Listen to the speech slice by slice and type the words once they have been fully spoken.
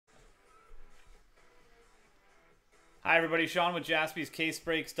Hi everybody, Sean with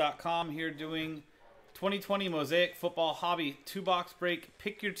jaspyscasebreaks.com here doing 2020 Mosaic Football Hobby 2-box break.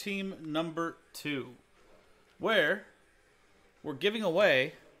 Pick your team number 2, where we're giving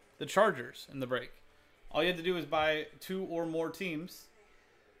away the Chargers in the break. All you have to do is buy 2 or more teams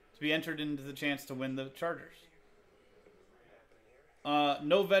to be entered into the chance to win the Chargers.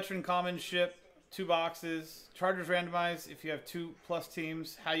 No veteran common ship, 2 boxes. Chargers randomized if you have 2+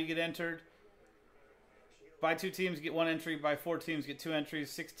 teams. How you get entered: buy 2 teams, get 1 entry. Buy 4 teams, get 2 entries.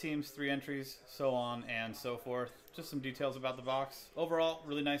 6 teams, 3 entries, so on and so forth. Just some details about the box. Overall,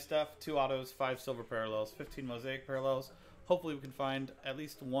 really nice stuff. 2 autos, 5 silver parallels, 15 mosaic parallels. Hopefully we can find at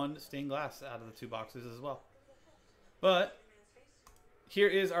least 1 stained glass out of the 2 boxes as well. But here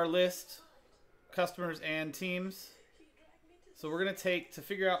is our list, customers and teams. So we're going to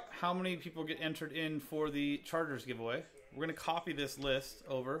figure out how many people get entered in for the Chargers giveaway. We're going to copy this list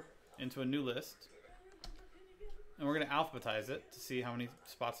over into a new list. And we're going to alphabetize it to see how many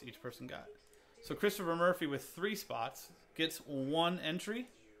spots each person got. So Christopher Murphy with 3 spots gets 1 entry.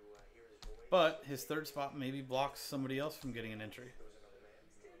 But his 3rd spot maybe blocks somebody else from getting an entry.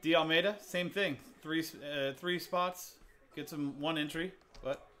 D. Almeida, same thing. 3 spots, gets him 1 entry.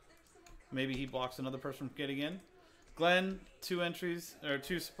 But maybe he blocks another person from getting in. Glenn, 2 entries, or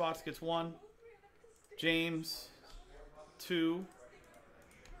 2 spots, gets 1. James, 2,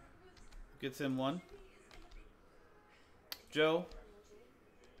 gets him 1. Joe,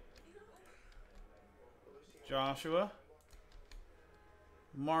 Joshua,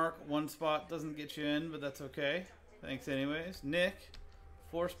 Mark, 1 spot doesn't get you in, but that's okay. Thanks anyways. Nick,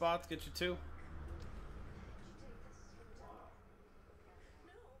 4 spots, get you 2.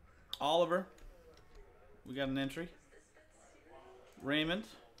 Oliver, we got an entry. Raymond,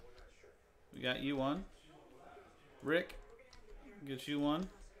 we got you 1. Rick, gets you 1.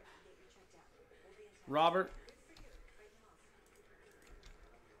 Robert,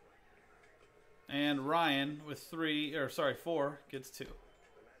 and Ryan with 4 gets 2.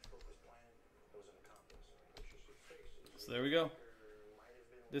 So there we go.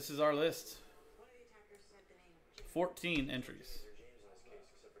 This is our list. 14 entries.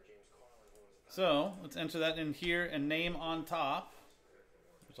 So let's enter that in here and name on top.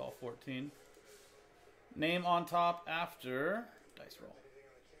 There's all 14. Name on top after dice roll.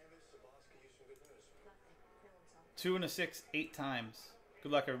 2 and a 6, 8 times.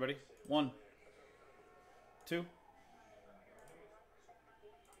 Good luck, everybody. 1, 2,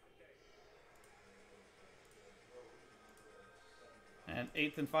 and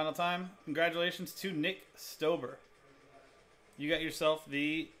 8th and final time. Congratulations to Nick Stober. You got yourself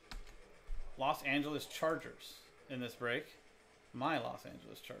the Los Angeles Chargers in this break. My Los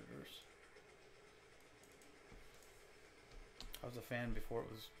Angeles Chargers. I was a fan before it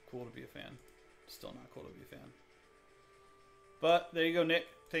was cool to be a fan. Still not cool to be a fan. But there you go, Nick.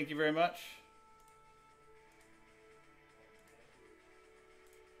 Thank you very much.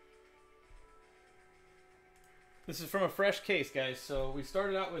 This is from a fresh case, guys. So we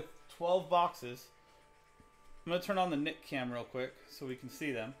started out with 12 boxes. I'm going to turn on the Nick cam real quick so we can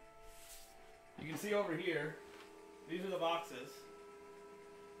see them. You can see over here, these are the boxes.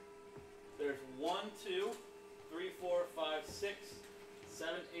 There's 1, 2, 3, 4, 5, 6,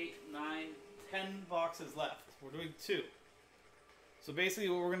 7, 8, 9, 10 boxes left. We're doing 2. So basically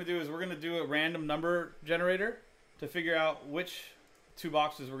what we're going to do is we're going to do a random number generator to figure out which 2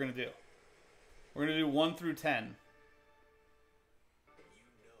 boxes we're going to do. We're going to do 1 through 10.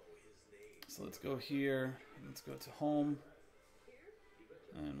 So let's go here. Let's go to home.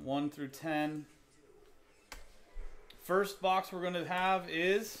 And 1 through 10. First box we're going to have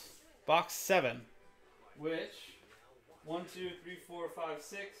is box 7. Which 1, 2, 3, 4, 5,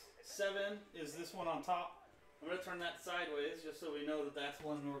 6, 7 is this one on top. I'm going to turn that sideways just so we know that that's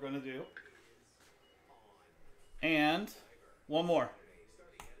one we're going to do. And 1 more.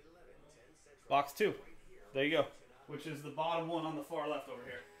 Box 2. There you go. Which is the bottom one on the far left over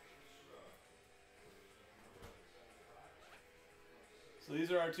here. So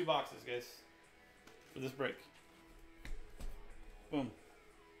these are our 2 boxes, guys, for this break. Boom.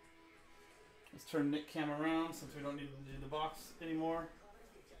 Let's turn Nick cam around since we don't need to do the box anymore.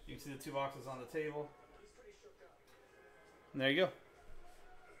 You can see the 2 boxes on the table. And there you go.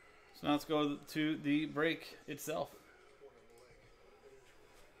 So now let's go to the break itself.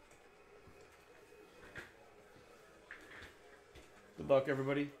 Good luck,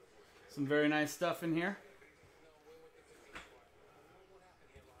 everybody. Some very nice stuff in here.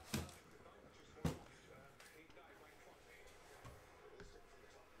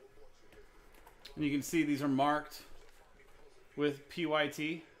 And you can see these are marked with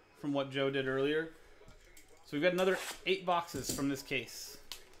PYT from what Joe did earlier. So we've got another 8 boxes from this case.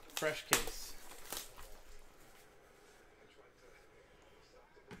 Fresh case.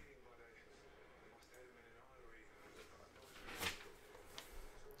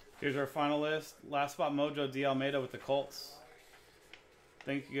 Here's our final list. Last spot Mojo D. Almeida with the Colts.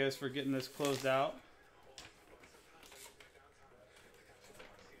 Thank you guys for getting this closed out.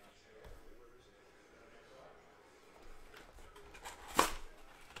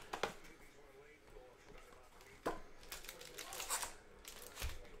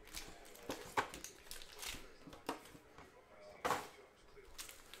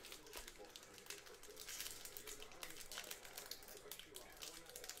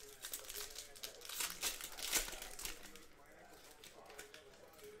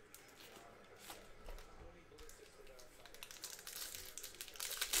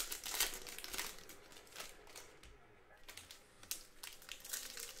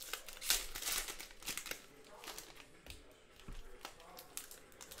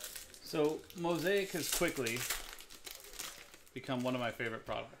 So Mosaic has quickly become one of my favorite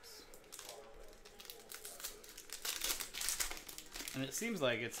products. And it seems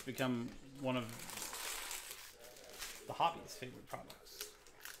like it's become one of the hobby's favorite products.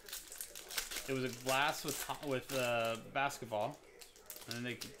 It was a blast with basketball, and then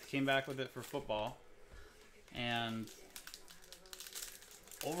they came back with it for football. And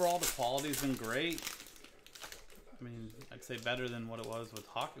overall, the quality's been great. I mean, I'd say better than what it was with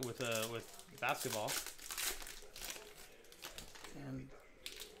hockey, with basketball. And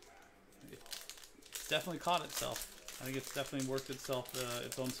it's definitely caught itself. I think it's definitely worked itself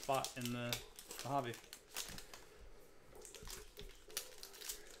its own spot in the hobby.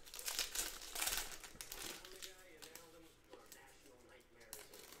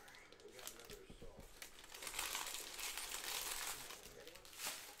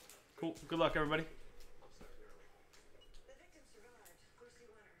 Cool. Good luck, everybody.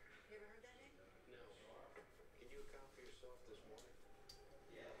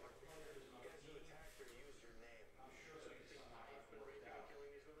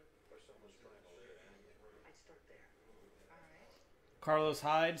 Carlos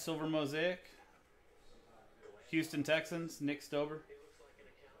Hyde, Silver Mosaic. Houston Texans, Nick Stober.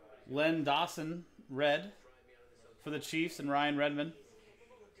 Len Dawson, Red. For the Chiefs and Ryan Redmond.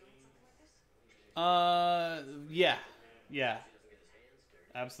 Yeah.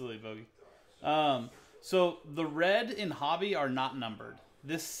 Absolutely, Bogey. So the red in Hobby are not numbered.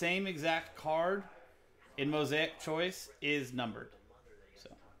 This same exact card in Mosaic Choice is numbered. So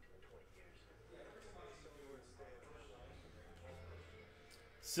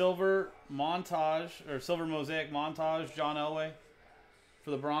Silver Montage, or Silver Mosaic Montage, John Elway.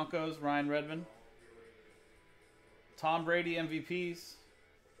 For the Broncos, Ryan Redmond. Tom Brady MVPs.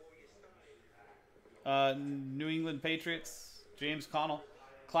 New England Patriots, James Connell.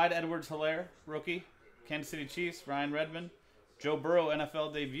 Clyde Edwards-Helaire, rookie. Kansas City Chiefs, Ryan Redmond. Joe Burrow,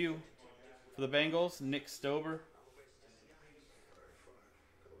 NFL debut. For the Bengals, Nick Stober.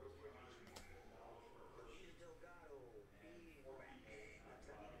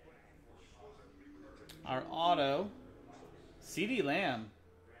 Our auto, CeeDee Lamb.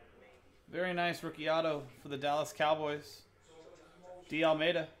 Very nice rookie auto for the Dallas Cowboys. D.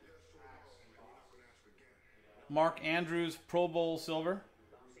 Almeida. Mark Andrews, Pro Bowl silver.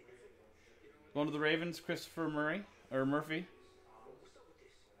 Going to the Ravens, Christopher Murphy.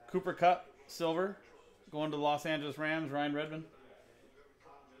 Cooper Kupp, silver. Going to the Los Angeles Rams, Ryan Redmond.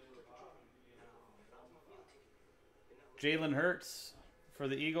 Jalen Hurts for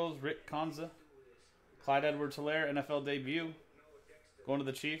the Eagles, Rick Conza. Clyde Edwards-Helaire, NFL debut. Going to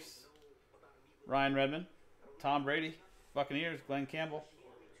the Chiefs, Ryan Redmond. Tom Brady, Buccaneers, Glenn Campbell.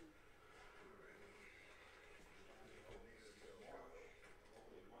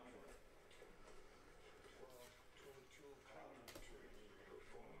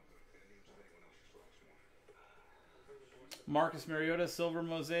 Marcus Mariota, Silver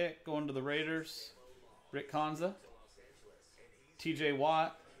Mosaic, going to the Raiders, Rick Conza. TJ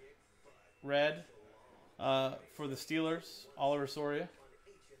Watt, red, for the Steelers, Oliver Soria.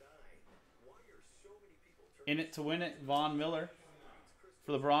 In it to win it, Von Miller.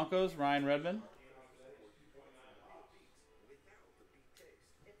 For the Broncos, Ryan Redmond.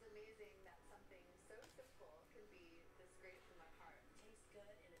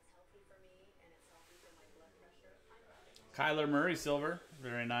 Kyler Murray, silver.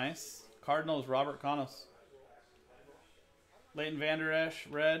 Very nice. Cardinals, Robert Connors. Leighton Vander Esch,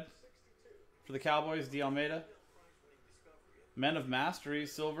 red. For the Cowboys, D. Almeida. Men of Mastery,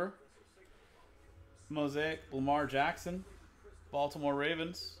 silver. Mosaic, Lamar Jackson. Baltimore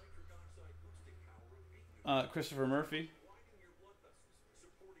Ravens. Christopher Murphy.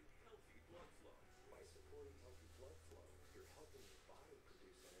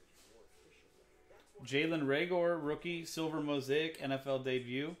 Jalen Rager, rookie, silver mosaic, NFL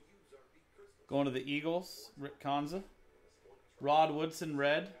debut. Going to the Eagles, Rick Kanza. Rod Woodson,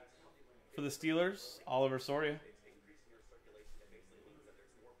 red for the Steelers, Oliver Soria.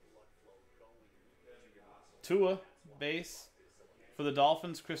 Tua, base for the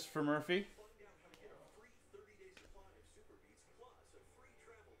Dolphins, Christopher Murphy.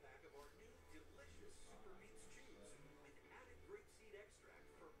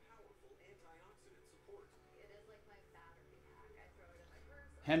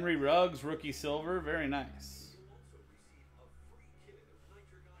 Henry Ruggs, rookie silver, very nice.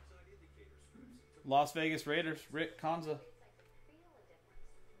 Las Vegas Raiders, Rick Kanza.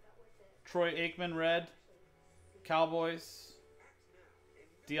 Troy Aikman, red. Cowboys,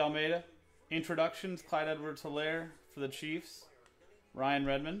 D. Almeida. Introductions, Clyde Edwards-Helaire for the Chiefs, Ryan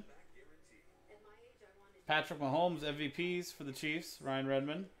Redmond. Patrick Mahomes, MVPs for the Chiefs, Ryan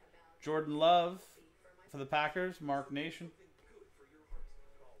Redmond. Jordan Love for the Packers, Mark Nation.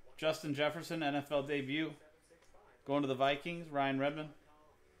 Justin Jefferson, NFL debut. Going to the Vikings, Ryan Redmond.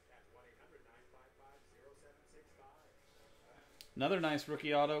 Another nice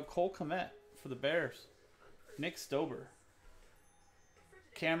rookie auto, Cole Kmet for the Bears, Nick Stober.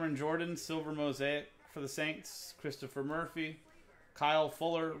 Cameron Jordan, silver mosaic for the Saints, Christopher Murphy. Kyle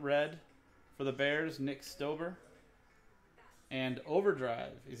Fuller, red for the Bears, Nick Stober. And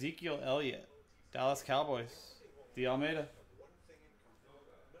Overdrive, Ezekiel Elliott, Dallas Cowboys, D. Almeida.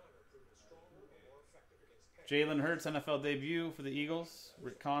 Jalen Hurts, NFL debut for the Eagles,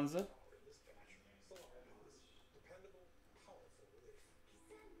 Rick Kanza.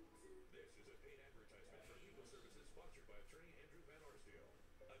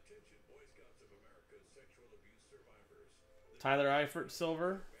 Tyler Eifert,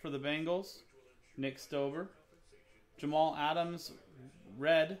 silver for the Bengals, Nick Stober. Jamal Adams,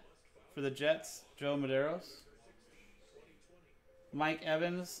 red for the Jets, Joe Medeiros. Mike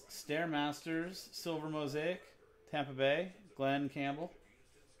Evans, Stairmasters, silver mosaic, Tampa Bay, Glenn Campbell.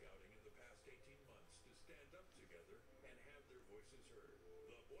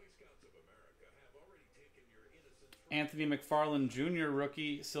 Anthony McFarland Jr.,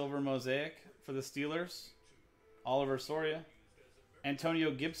 rookie, silver mosaic for the Steelers, Oliver Soria.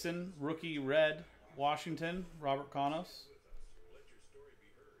 Antonio Gibson, rookie, red, Washington, Robert Connors.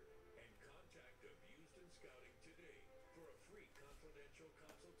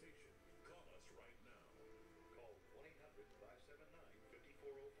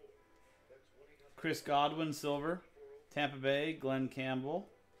 Chris Godwin, silver, Tampa Bay, Glenn Campbell.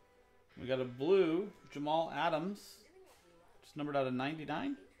 We got a blue, Jamal Adams, just numbered out of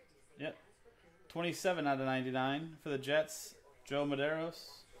 99. Yep. 27 out of 99 for the Jets, Joe Medeiros.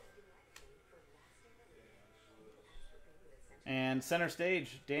 And center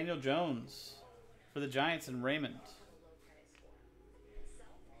stage, Daniel Jones for the Giants and Raymond.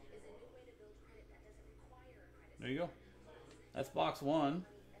 There you go. That's box one.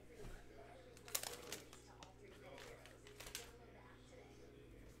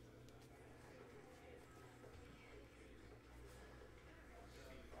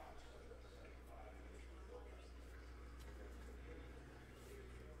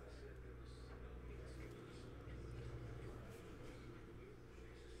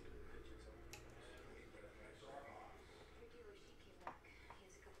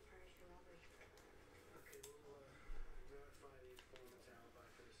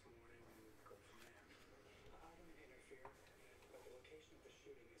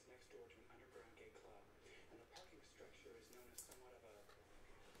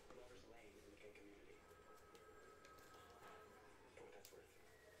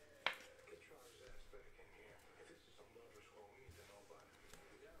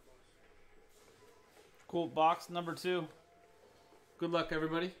 Cool. Box number 2. Good luck,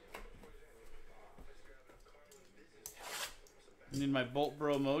 everybody. I need my Bolt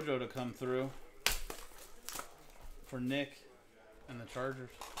Bro Mojo to come through for Nick and the Chargers.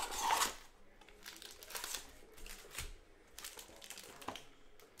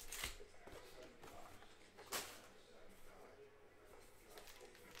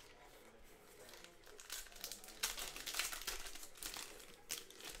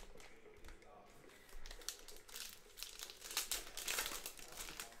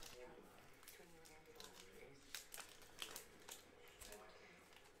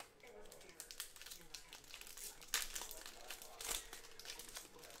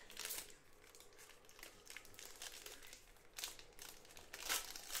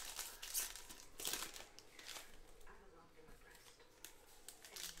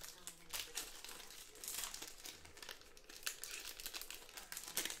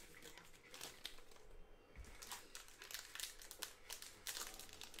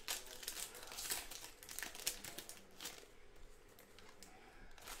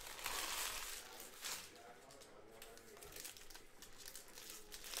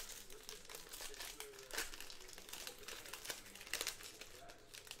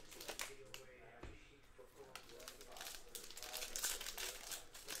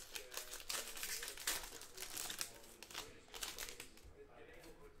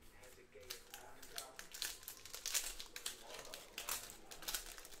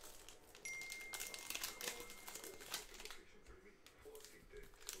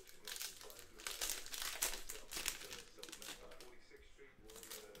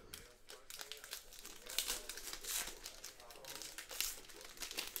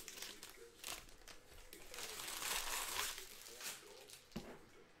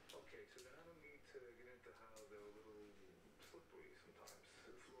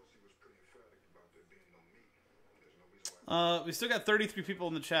 We still got 33 people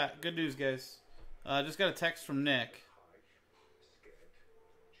in the chat. Good news, guys. Just got a text from Nick.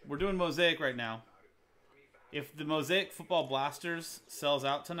 We're doing Mosaic right now. If the Mosaic Football Blasters sells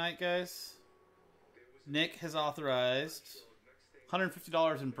out tonight, guys, Nick has authorized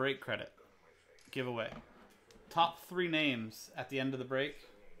 $150 in break credit giveaway. Top 3 names at the end of the break,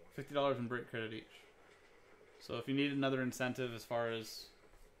 $50 in break credit each. So if you need another incentive as far as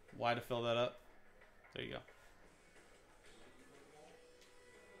why to fill that up, there you go.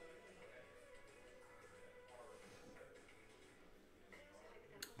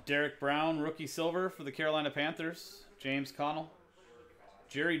 Derek Brown, rookie silver for the Carolina Panthers. James Connell.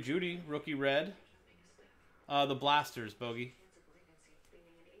 Jerry Jeudy, rookie red. The Blasters, Bogey.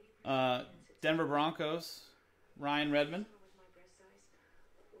 Denver Broncos, Ryan Redmond.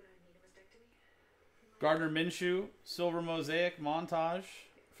 Gardner Minshew, silver mosaic montage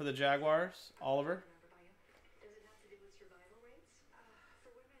for the Jaguars, Oliver.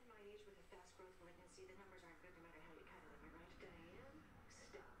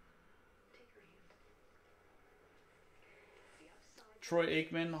 Troy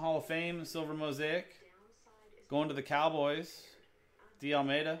Aikman, Hall of Fame, silver mosaic. Going to the Cowboys, D.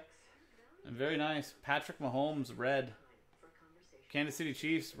 Almeida. And very nice, Patrick Mahomes, red. Kansas City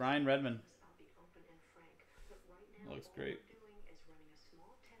Chiefs, Ryan Redmond. Looks great.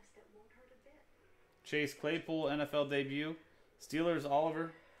 Chase Claypool, NFL debut. Steelers,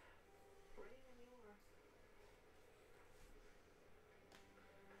 Oliver.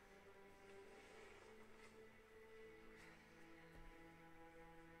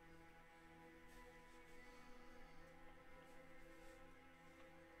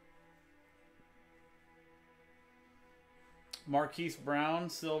 Marquise Brown,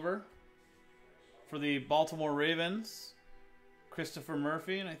 silver. For the Baltimore Ravens, Christopher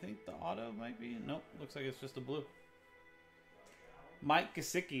Murphy, and I think the auto might be. Nope, looks like it's just a blue. Mike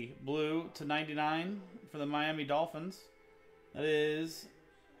Gesicki, blue /99 for the Miami Dolphins. That is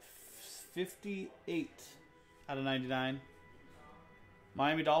 58 out of 99.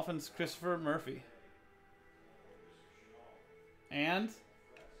 Miami Dolphins, Christopher Murphy. And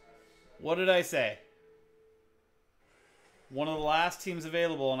what did I say? One of the last teams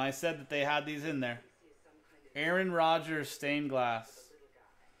available, and I said that they had these in there. Aaron Rodgers, stained glass.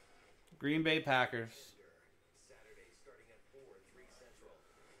 Green Bay Packers.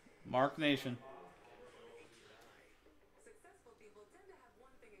 Mark Nation.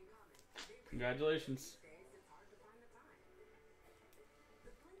 Congratulations.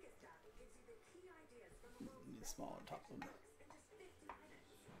 Need a smaller top one.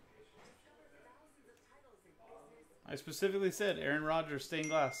 I specifically said Aaron Rodgers, stained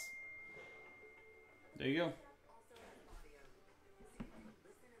glass. There you go.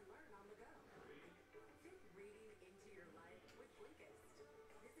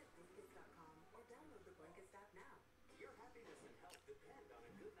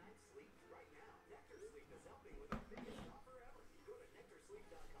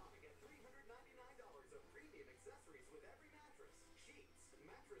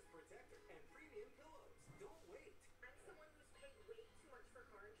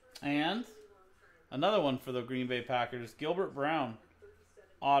 And another one for the Green Bay Packers. Gilbert Brown.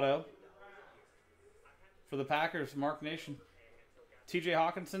 Auto. For the Packers, Mark Nation. TJ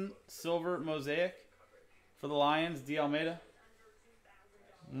Hawkinson, silver mosaic. For the Lions, D. Almeida.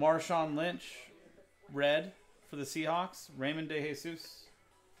 Marshawn Lynch, red. For the Seahawks, Raymond DeJesus.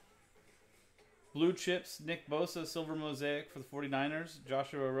 Blue chips, Nick Bosa, silver mosaic. For the 49ers,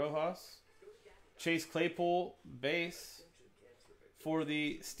 Joshua Rojas. Chase Claypool, base. For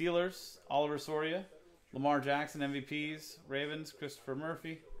the Steelers, Oliver Soria. Lamar Jackson, MVPs. Ravens, Christopher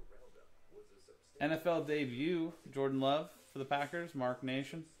Murphy. NFL debut, Jordan Love. For the Packers, Mark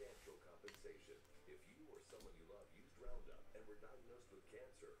Nation.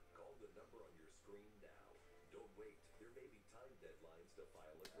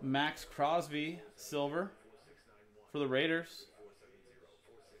 Max Crosby, silver. For the Raiders,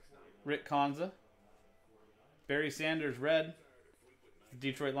 Rick Conza. Barry Sanders, red.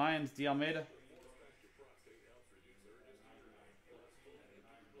 Detroit Lions, D. Almeida.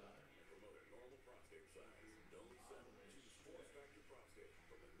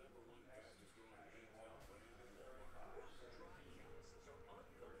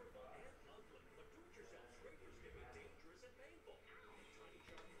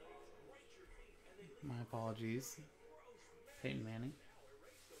 My apologies. Peyton Manning.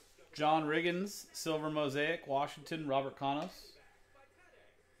 John Riggins, silver mosaic, Washington, Robert Connors.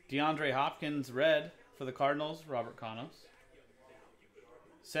 DeAndre Hopkins, red. For the Cardinals, Robert Connors.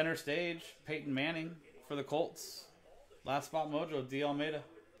 Center stage, Peyton Manning. For the Colts, Last spot mojo, D. Almeida.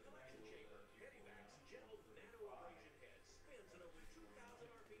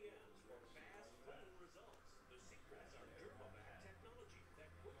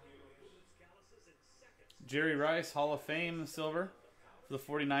 Jerry Rice, Hall of Fame, silver for the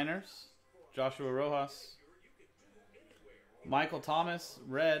 49ers. Joshua Rojas. Michael Thomas,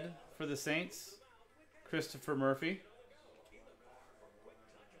 red for the Saints. Christopher Murphy.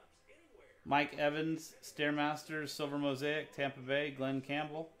 Mike Evans, Stairmasters, silver mosaic, Tampa Bay, Glenn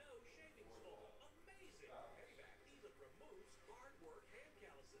Campbell.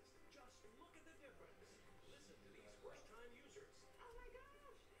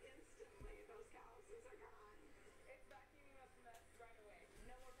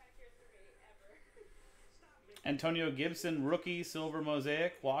 Antonio Gibson, rookie, silver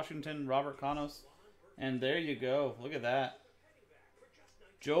mosaic, Washington, Robert Canos. And there you go. Look at that.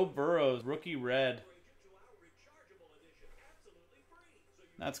 Joe Burrows, rookie red.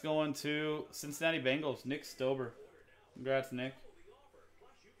 That's going to Cincinnati Bengals, Nick Stober. Congrats, Nick.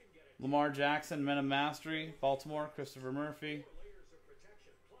 Lamar Jackson, Men of Mastery, Baltimore, Christopher Murphy.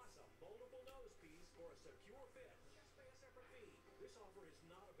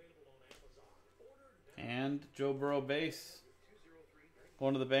 And Joe Burrow base.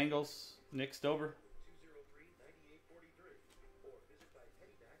 Going to the Bengals, Nick Stober.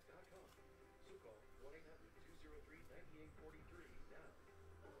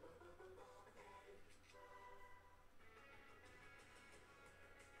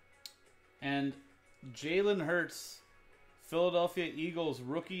 And Jalen Hurts, Philadelphia Eagles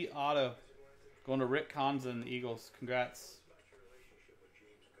rookie auto. Going to Rick Conza and the Eagles. Congrats.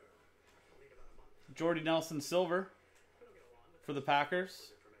 Jordy Nelson silver for the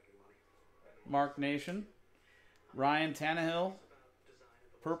Packers. Mark Nation. Ryan Tannehill,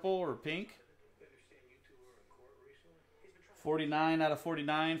 purple or pink. 49 out of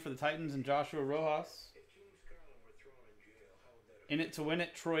 49 for the Titans and Joshua Rojas. In it to win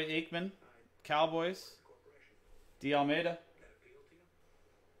it, Troy Aikman, Cowboys. D. Almeida.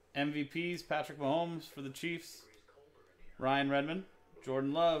 MVPs, Patrick Mahomes for the Chiefs. Ryan Redmond.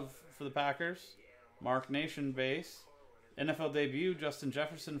 Jordan Love for the Packers. Mark Nation base. NFL debut, Justin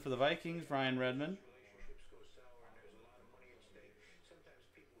Jefferson for the Vikings. Ryan Redmond.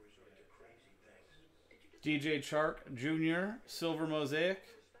 DJ Chark Jr., silver mosaic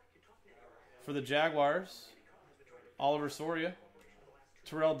for the Jaguars. Oliver Soria.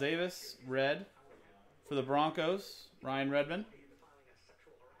 Terrell Davis, red for the Broncos. Ryan Redmond.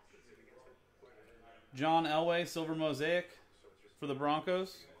 John Elway, silver mosaic for the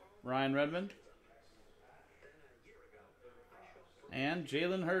Broncos. Ryan Redmond. And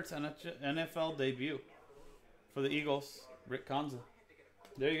Jalen Hurts, NFL debut for the Eagles. Rick Conza.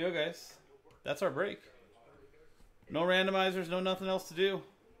 There you go, guys. That's our break. No randomizers, no nothing else to do.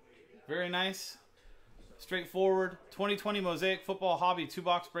 Very nice. Straightforward. 2020 Mosaic Football Hobby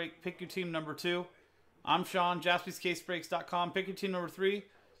 2-box break. Pick your team number 2. I'm Sean, jaspyscasebreaks.com. Pick your team number 3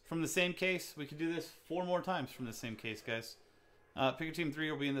 from the same case. We could do this 4 more times from the same case, guys. Pick your team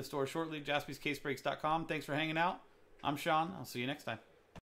 3 will be in the store shortly. jaspyscasebreaks.com. Thanks for hanging out. I'm Sean. I'll see you next time.